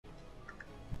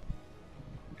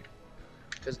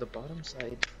Because the bottom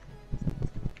side.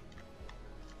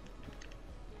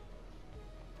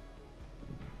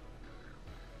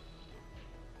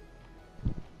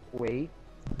 Wait.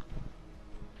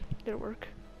 Did it work?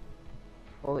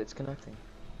 Well, it's connecting.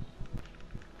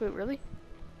 Wait, really?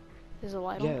 Is the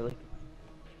light Yeah, on? like.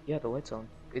 Yeah, the light's on.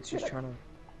 It's just trying to.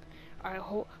 Alright,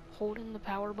 hold in the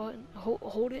power button.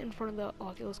 Hold it in front of the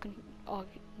Oculus,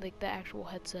 like the actual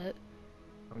headset,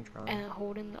 I'm trying. and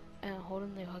hold in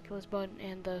the Oculus button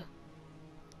and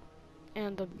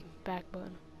the back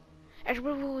button.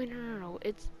 Actually, wait, no.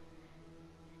 It's the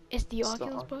It's the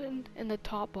Oculus button and the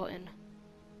top button.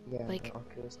 Yeah, Like, the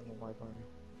Oculus and the Y button.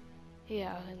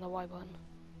 yeah, and the Y button.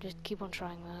 Just keep on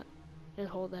trying that. Just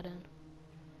hold that in.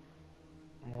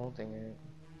 I'm holding it.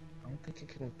 I don't think it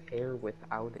can pair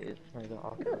without it, or the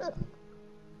Oculus app.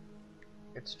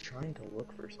 It's trying to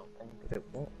look for something, but it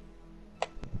won't.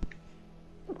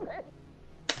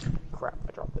 Crap,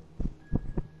 I dropped it.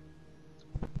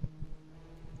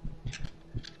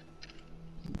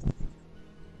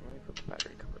 Let me put the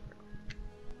battery cover back on.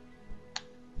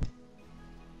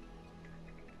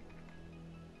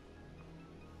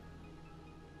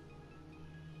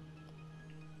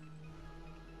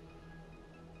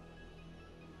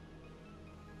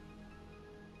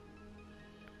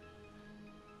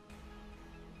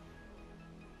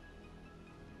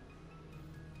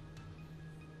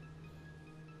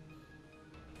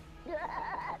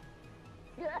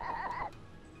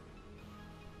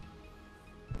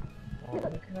 Oh,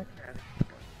 let me connect that.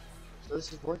 So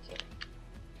this is working.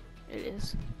 It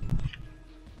is.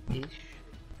 Ish.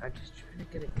 I'm just trying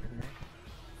to get it connected.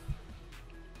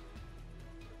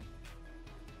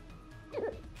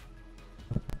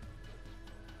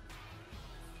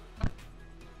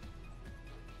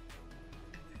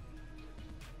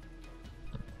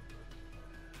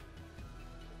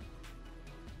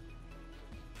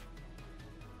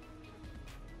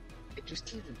 It just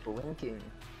keeps blinking.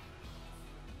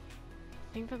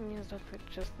 I think that means that it's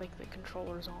just like the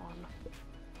controller's on.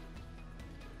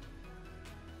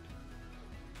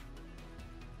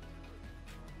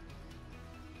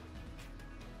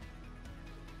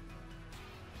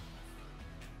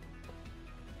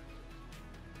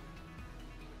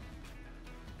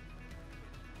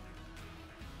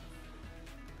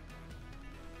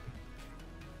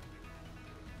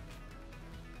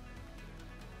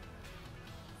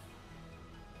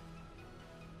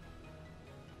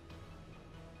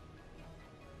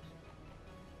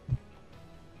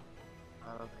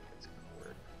 I don't think it's gonna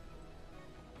work.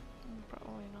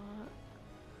 Probably not.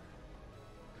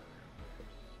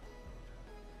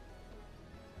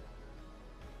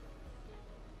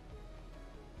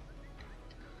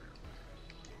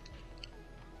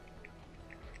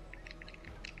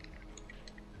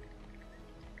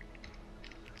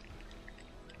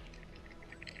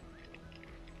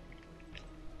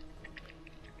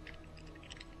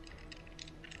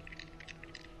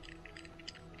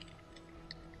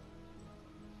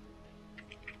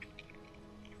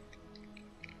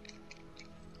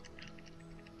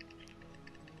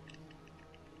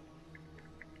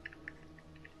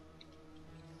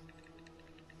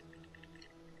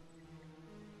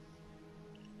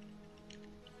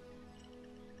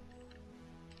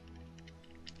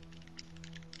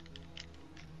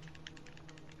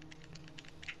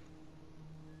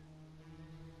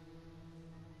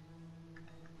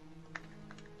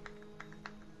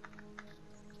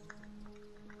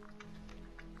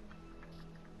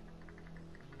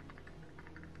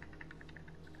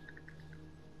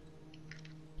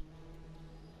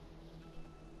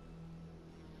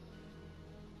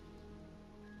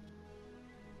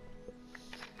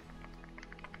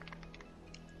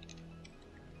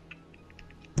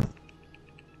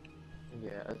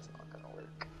 Yeah, it's not gonna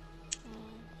work.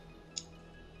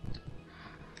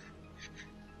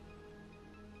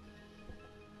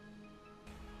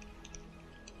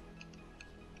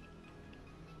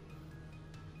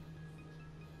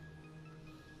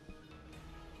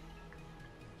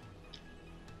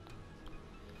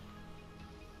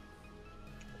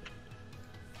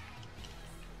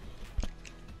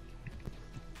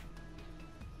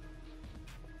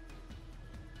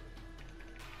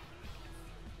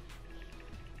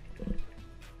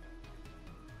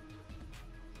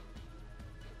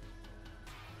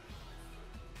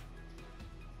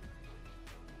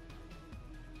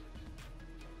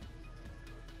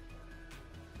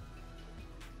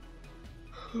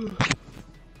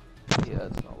 Yeah,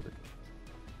 it's not working.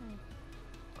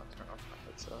 I'll turn off my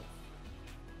headset.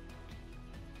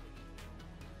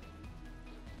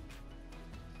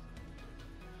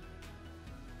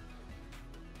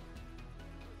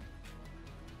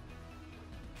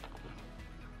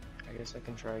 guess I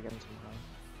can try again tomorrow.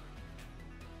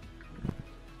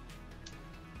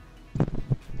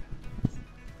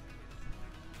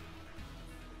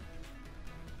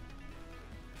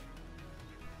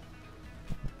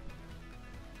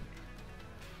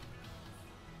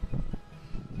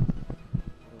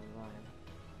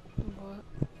 What?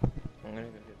 I'm gonna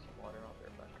go get some water. I'll be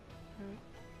right back.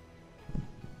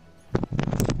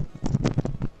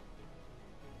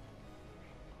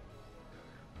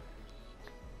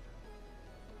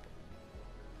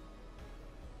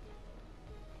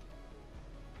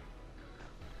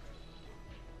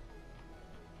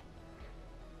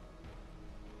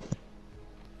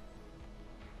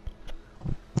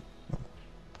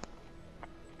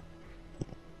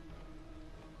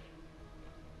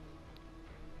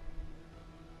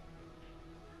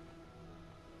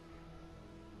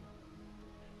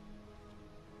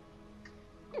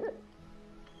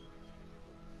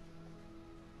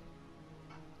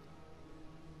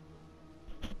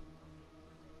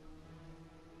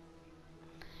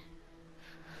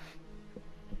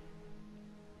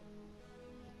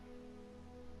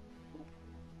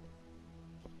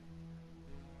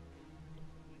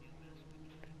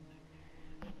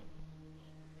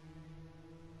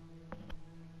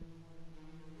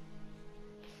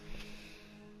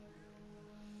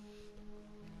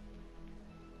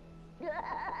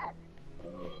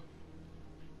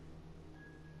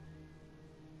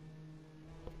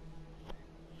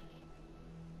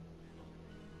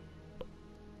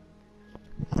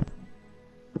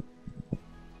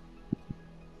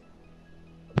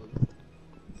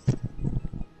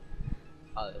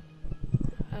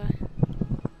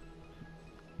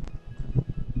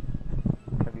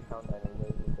 Have you found any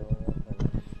ways of doing it?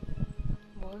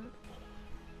 What?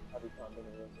 Have you found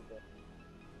any ways of doing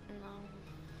No. it?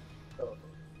 Oh.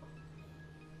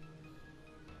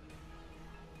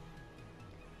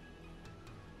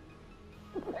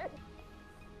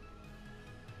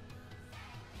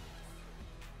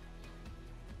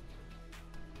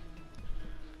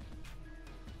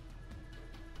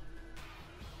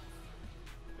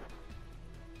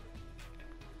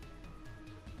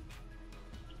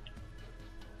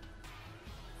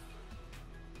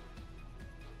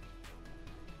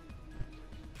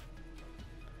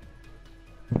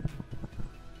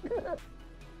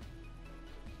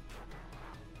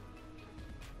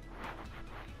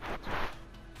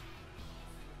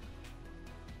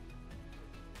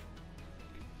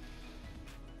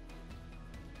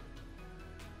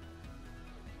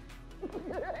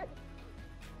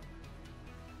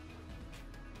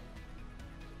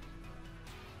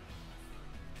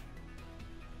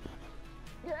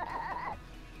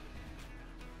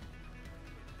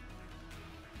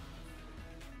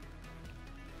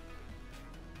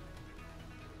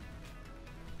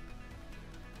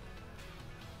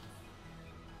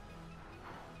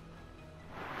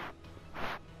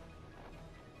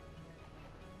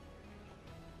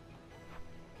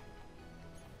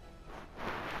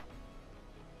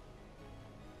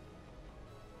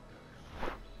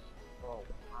 Oh,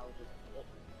 how does it look?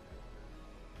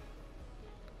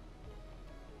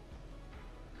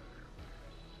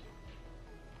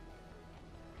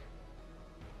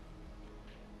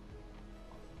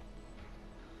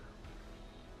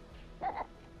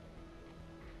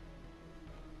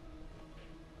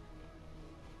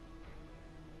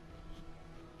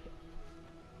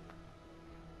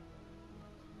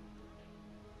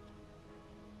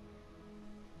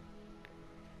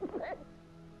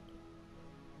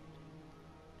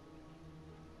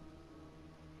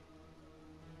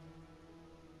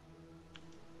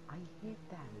 I hate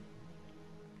that.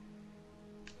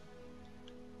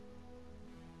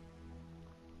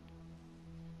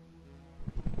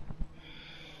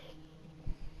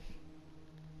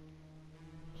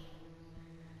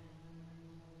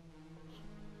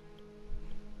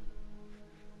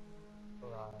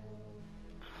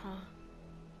 Huh?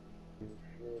 You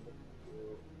should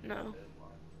do No. Ryan.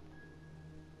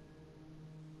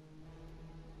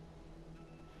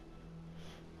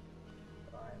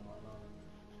 Why not?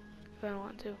 If I don't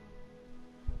want to.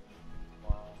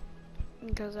 Why?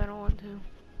 Because I don't want to.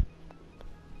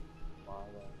 Why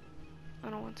though? I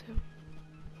don't want to.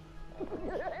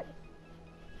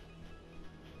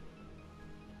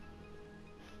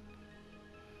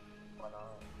 Why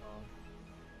not?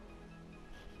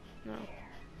 No.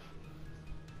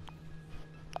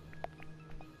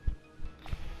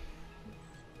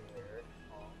 Scared?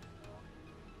 Oh,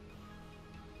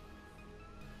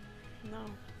 no. No.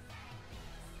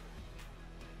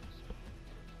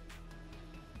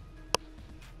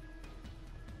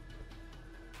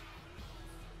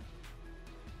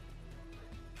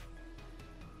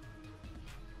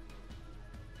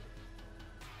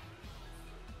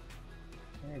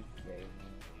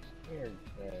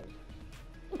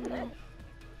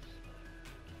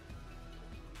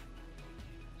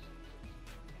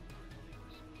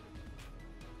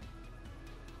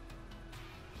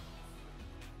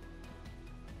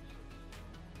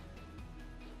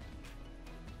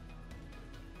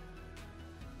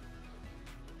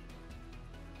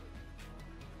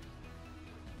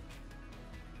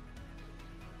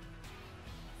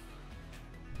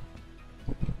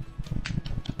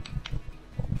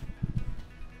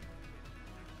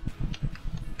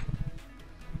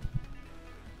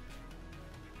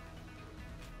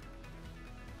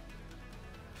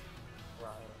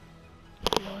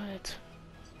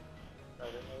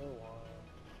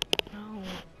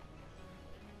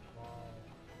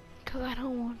 I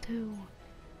don't want to.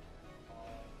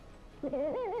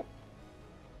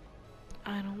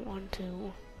 I don't want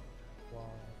to. Why?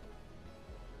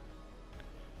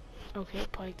 Okay,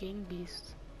 play Gang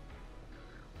Beasts.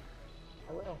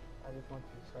 I will. I just want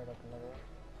to start up another one.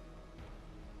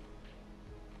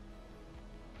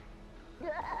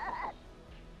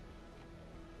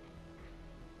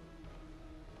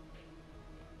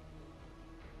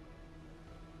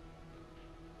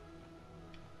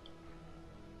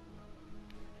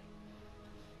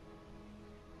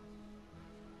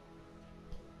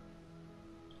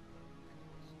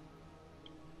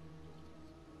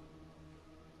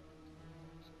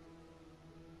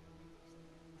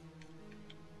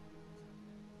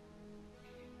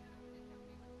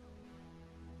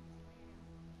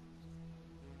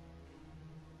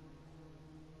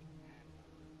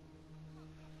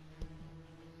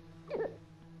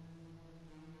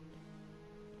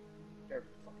 Every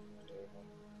fucking day, man.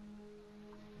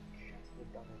 Just the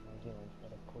dumbest arguments,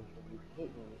 but of course when you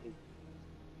hit me, it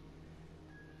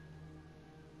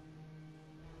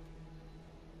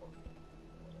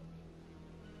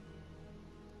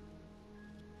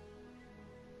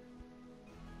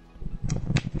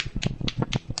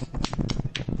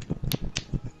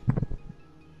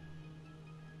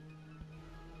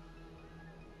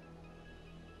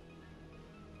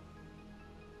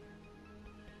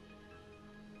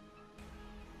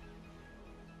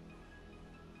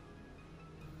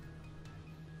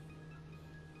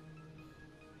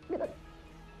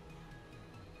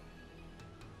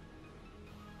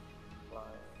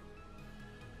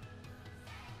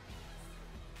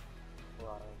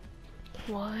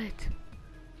What?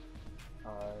 I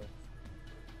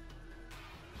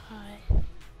Hi.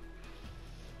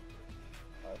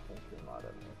 think you're mad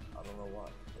at me. I don't know why,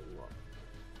 but you are.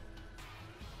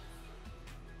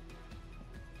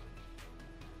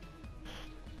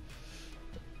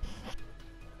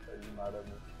 Are you mad at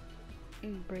me?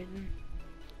 Brayden,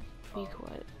 be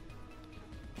quiet.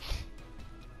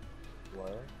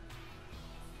 What?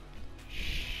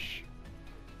 Shh.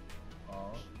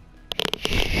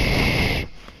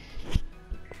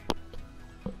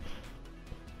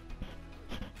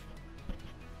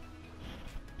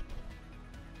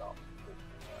 Stop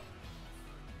pushing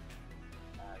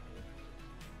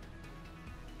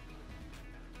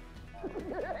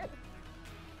that.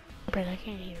 Brayden, I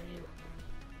can't hear you.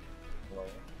 What?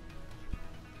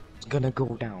 It's gonna go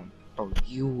down. Oh,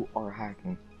 you are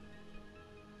hacking.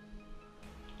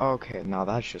 Okay, now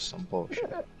that's just some bullshit.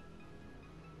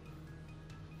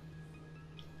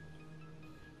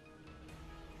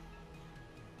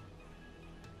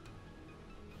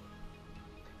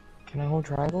 Can I hold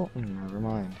triangle? Never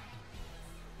mind.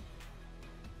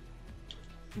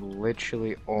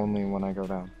 Literally only when I go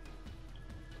down.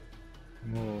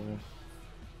 Whoa.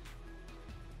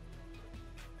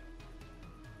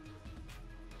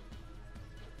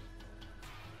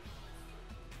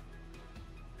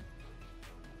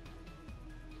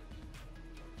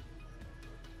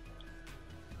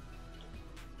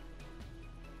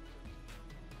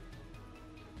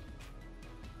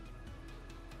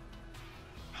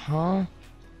 Huh?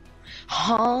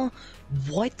 Huh?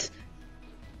 What?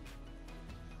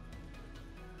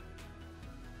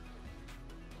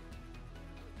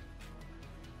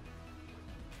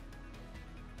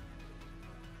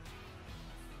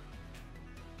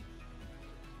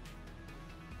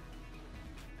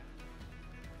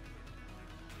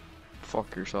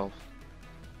 Fuck yourself.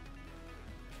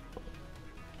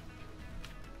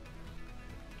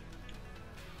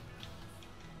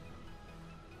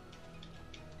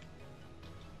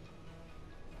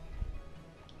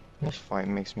 This fight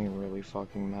makes me really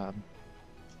fucking mad.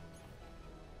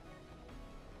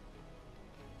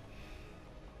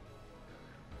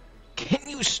 Can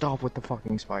you stop with the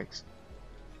fucking spikes?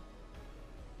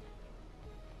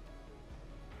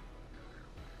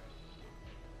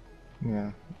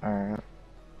 Yeah, alright.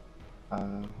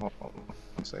 Hold on.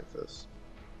 Let's save this.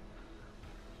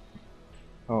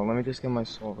 Oh, let me just get my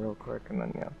soul real quick and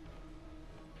then, yeah.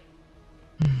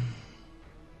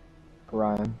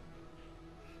 Ryan,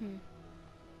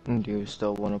 do you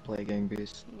still want to play Gang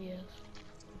Beast? Yes.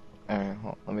 Alright,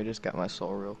 hold on. Let me just get my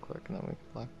soul real quick and then we can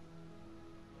play.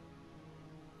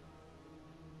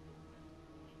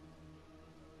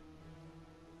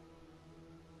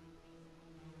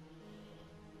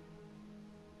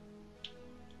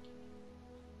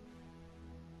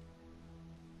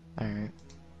 Alright.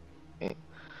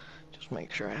 Just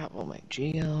make sure I have all my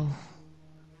geo.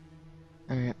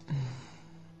 Alright.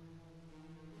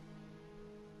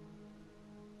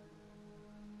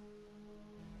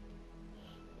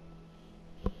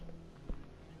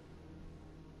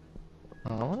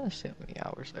 Let's see how many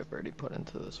hours I've already put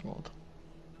into this mold.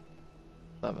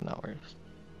 7 hours.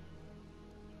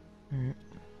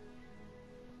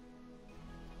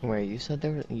 Wait, you said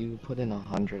you put in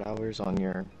 100 hours on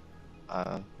your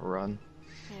run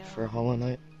for Hollow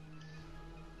Knight?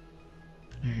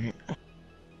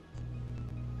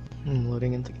 I'm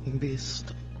loading into King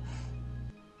Beast.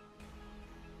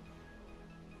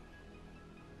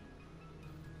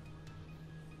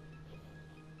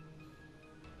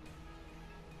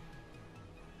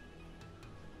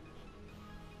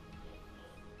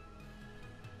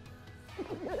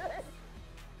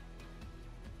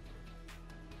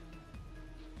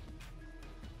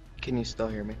 Can you still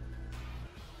hear me?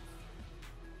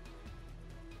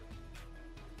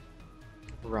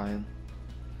 Ryan.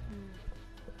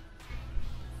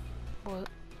 What?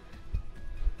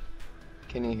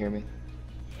 Can you hear me?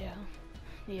 Yeah.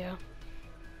 Yeah.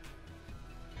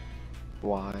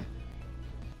 Why?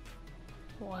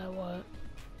 Why what?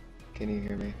 Can you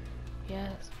hear me?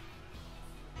 Yes.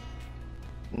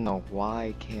 No,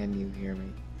 why can you hear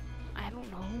me? I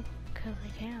don't know. 'Cause I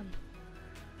can.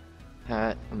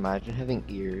 Pat, imagine having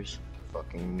ears.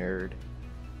 Fucking nerd.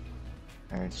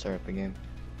 Alright, start up again.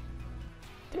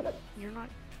 You're not.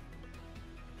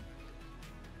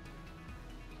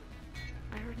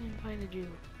 I already invited you.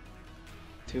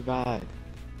 Too bad.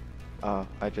 Oh,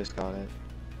 I just got it.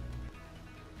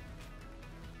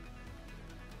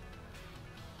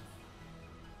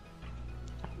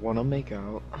 Wanna make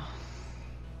out?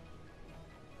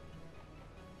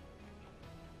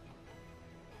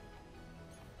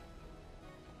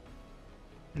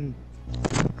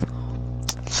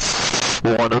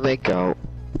 Wanna make out?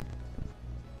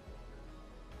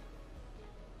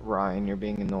 Ryan, you're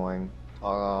being annoying.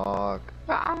 Talk.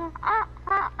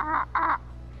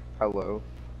 Hello.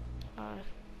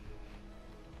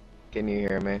 Can you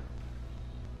hear me?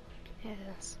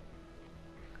 Yes.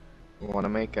 Wanna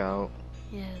make out?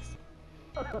 Yes.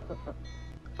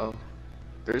 Oh,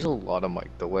 there's a lot of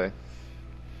mic delay.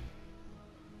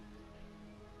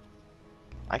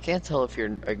 I can't tell if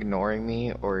you're ignoring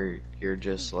me or you're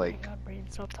just like. Oh my god,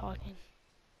 Brayden, stop talking.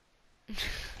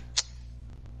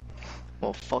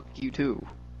 Well, fuck you too.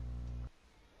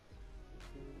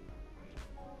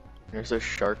 There's a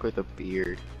shark with a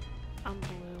beard. I'm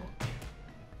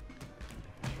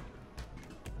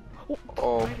blue.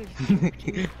 Oh.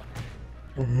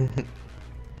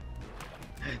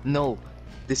 No,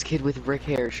 this kid with brick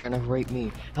hair is trying to rape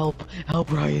me. Help,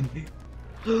 help, Ryan.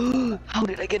 How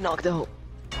did I get knocked out?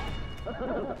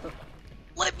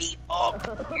 Let me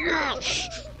up.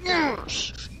 Yes,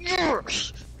 yes,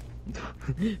 yes.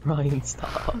 Ryan,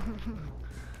 stop.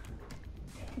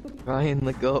 Ryan,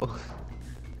 let go.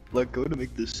 Let go to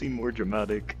make this scene more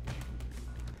dramatic.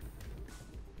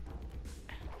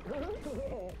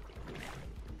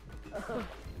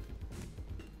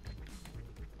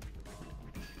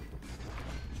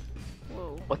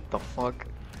 Whoa. What the fuck?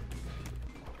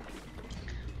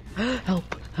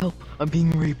 Help! Help! I'm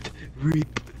being raped!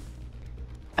 Rape!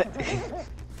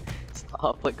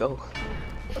 Stop, let go.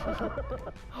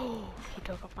 Oh, he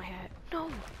took off my hat.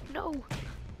 No! No!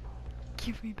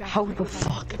 Give me back. How the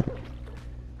fuck?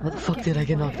 How the fuck did I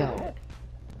get knocked out?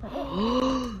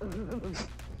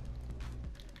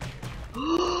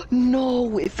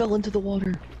 No! It fell into the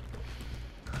water!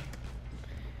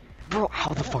 Bro,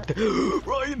 how the fuck did-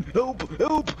 Ryan, help!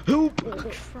 Help! Help!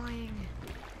 I'm trying.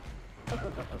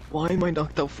 Why am I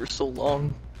knocked out for so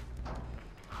long?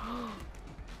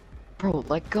 Bro,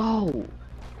 let go!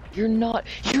 You're not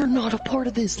a part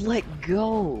of this, let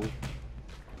go!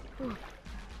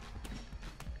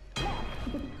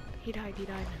 He died, he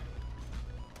died.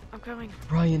 I'm coming.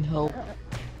 Ryan, help.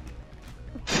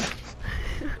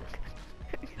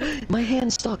 My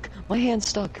hand's stuck! My hand's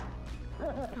stuck!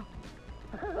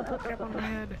 Grab on my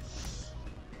head.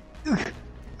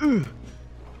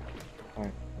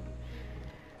 Alright.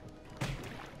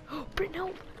 Oh, Brit,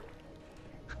 no!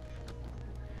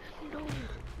 No,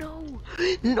 no!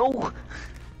 No!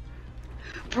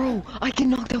 Bro, I get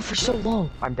knocked out for so long!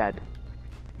 I'm dead.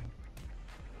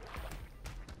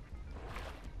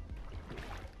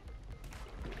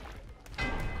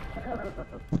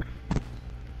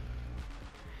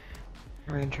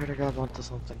 Ryan, try to grab onto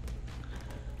something.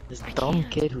 This dumb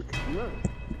can't. kid who.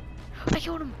 I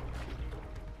killed him!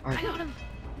 Alright. I got him!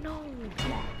 No!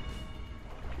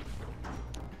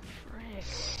 Frick.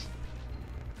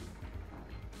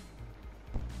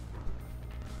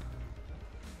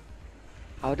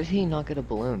 How did he not get a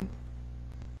balloon?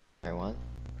 Wait, what?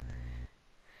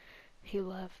 He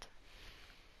left.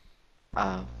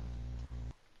 No,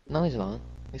 he's not.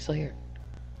 He's still here.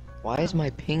 Why is my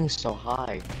ping so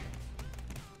high?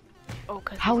 Oh,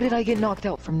 'cause How he's did I not get there. knocked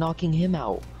out from knocking him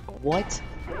out? What?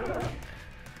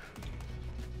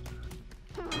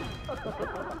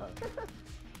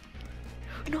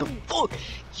 No! The fuck?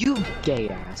 You gay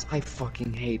ass. I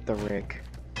fucking hate the Rick.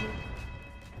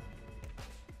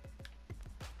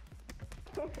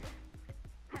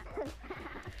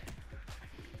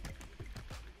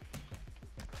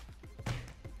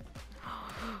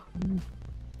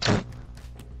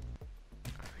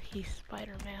 He's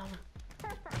Spider-Man.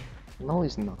 No,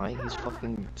 he's not. He's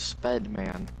fucking Sped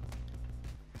Man.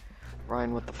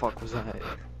 Ryan, what the fuck was that?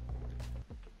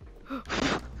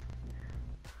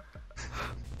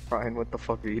 Ryan, what the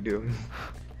fuck are you doing?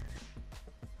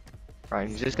 Ryan,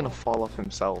 he's just gonna fall off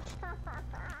himself.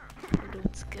 I'm doing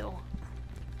skill.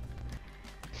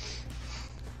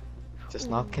 Just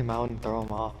knock him out and throw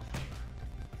him off.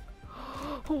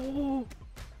 Oh.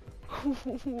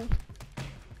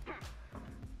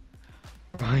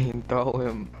 Ryan, throw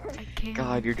him. I can't.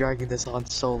 God, you're dragging this on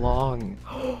so long.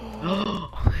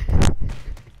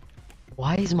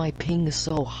 Why is my ping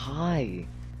so high?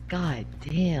 God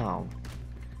damn.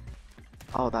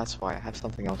 Oh, that's why. I have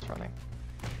something else running.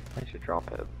 I should drop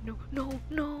it. No, no,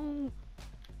 no!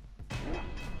 I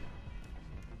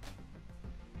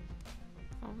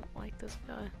don't like this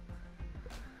guy.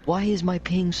 Why is my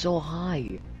ping so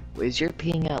high? Is your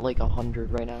ping at like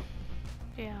 100 right now?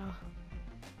 Yeah.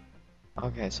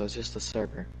 Okay, so it's just the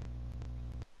server.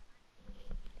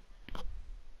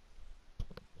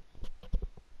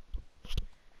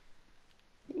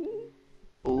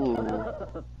 Ooh.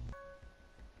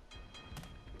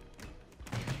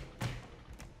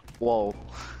 Whoa.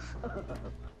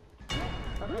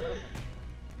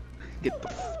 Get the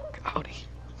fuck out of here.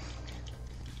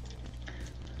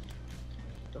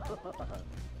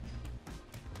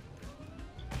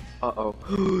 Uh-oh.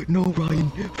 No,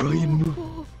 Ryan! Ryan,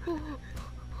 move!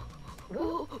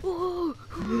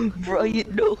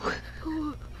 Ryan, no!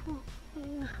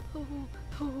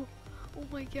 Oh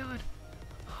my god.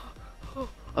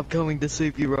 I'm coming to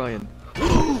save you, Ryan.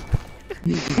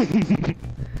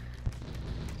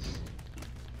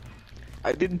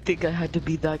 I didn't think I had to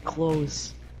be that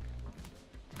close.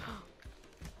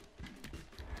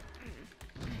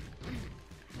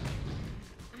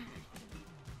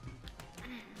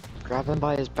 Grab him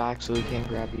by his back so he can't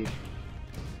grab you.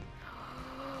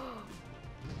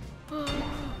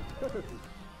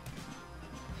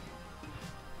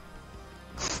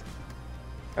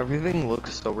 Everything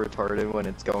looks so retarded when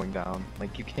it's going down.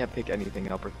 Like, you can't pick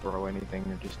anything up or throw anything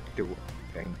or just do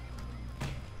anything.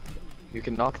 You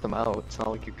can knock them out, it's not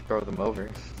like you can throw them over.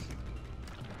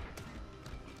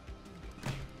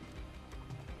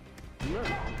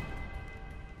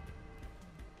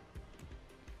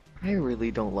 I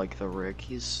really don't like the Rick,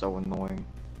 he's so annoying.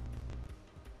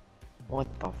 What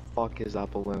the fuck is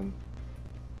that balloon?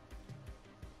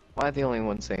 Am I the only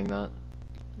one saying that?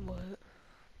 What?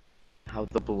 How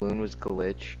the balloon was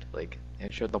glitched, like,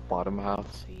 it showed the bottom half,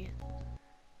 Let's see.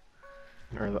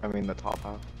 or I mean the top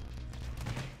half.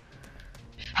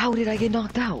 How did I get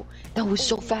knocked out? That was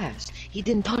so fast, he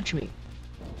didn't touch me.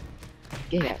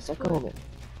 Yeah, let go of it.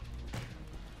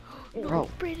 No, Bro.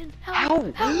 Brayden, How?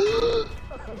 help! Help!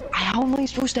 How am I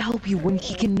supposed to help you when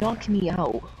he can knock me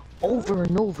out over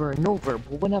and over and over,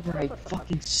 but whenever I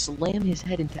fucking slam his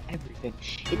head into everything,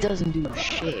 it doesn't do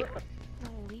shit.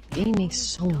 No, leave This me game alone. makes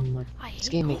so No, much. I This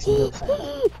hate- game makes no sense.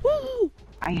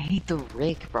 I hate the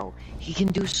Rick, bro. He can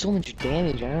do so much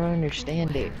damage. I don't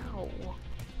understand it. How?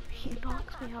 He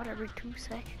knocks me out every 2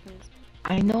 seconds.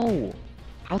 I know.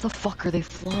 How the fuck are they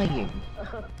flying?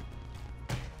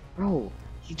 Bro,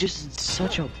 he just is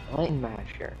such a button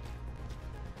masher.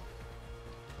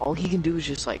 All he can do is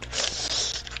just like,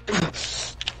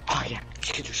 oh yeah,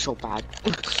 these kids are so bad.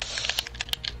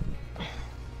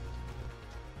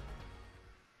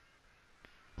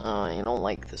 I don't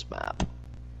like this map.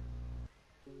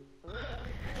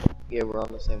 Yeah, we're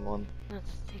on the same one. Let's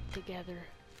stick together.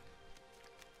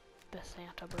 The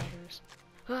Santa Brothers.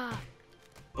 Ah!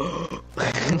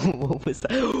 What was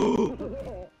that?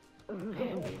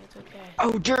 Andy, it's okay.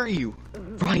 How dare you!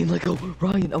 Ryan, let go!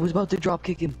 Ryan, I was about to drop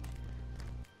kick him.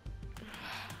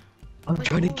 I'm Let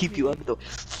trying to go of keep you me. out of the.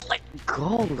 Let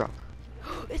go, bro.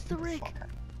 It's the Rick!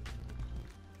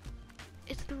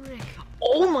 It's the Rick!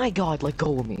 Oh my god, let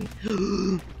go of me.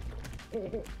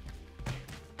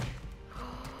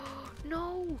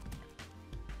 No!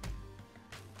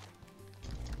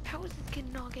 How is this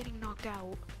kid not getting knocked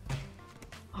out?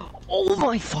 Oh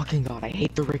my fucking god, I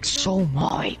hate the Rick so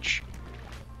much.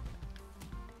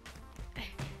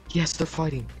 Yes, they're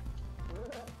fighting.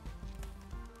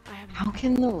 I have How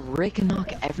can the Rick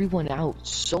knock everyone out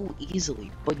so easily,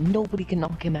 but nobody can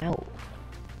knock him out?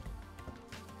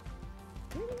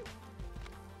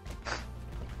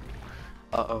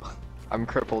 Uh-oh. I'm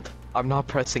crippled. I'm not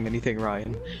pressing anything,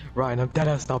 Ryan. Ryan, I'm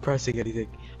deadass not pressing anything.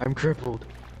 I'm crippled.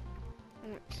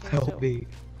 Help me.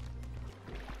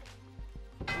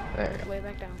 There you go. Way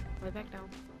back down. Way back down.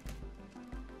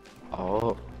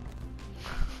 Oh.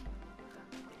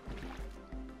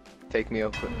 Take me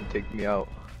out, take me out,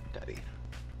 Daddy.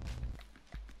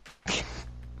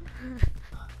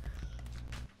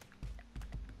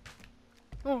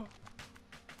 Oh.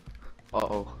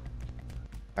 Uh-oh.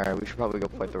 Alright, we should probably go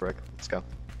fight the Rick. Let's go.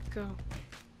 Go.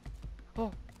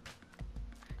 Oh.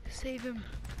 Save him.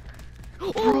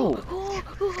 Bro!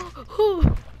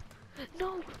 Oh.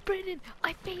 No, Brandon,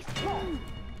 I faced him.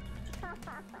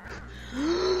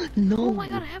 No! Oh my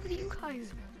god, I have you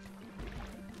guys.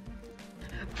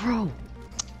 Bro,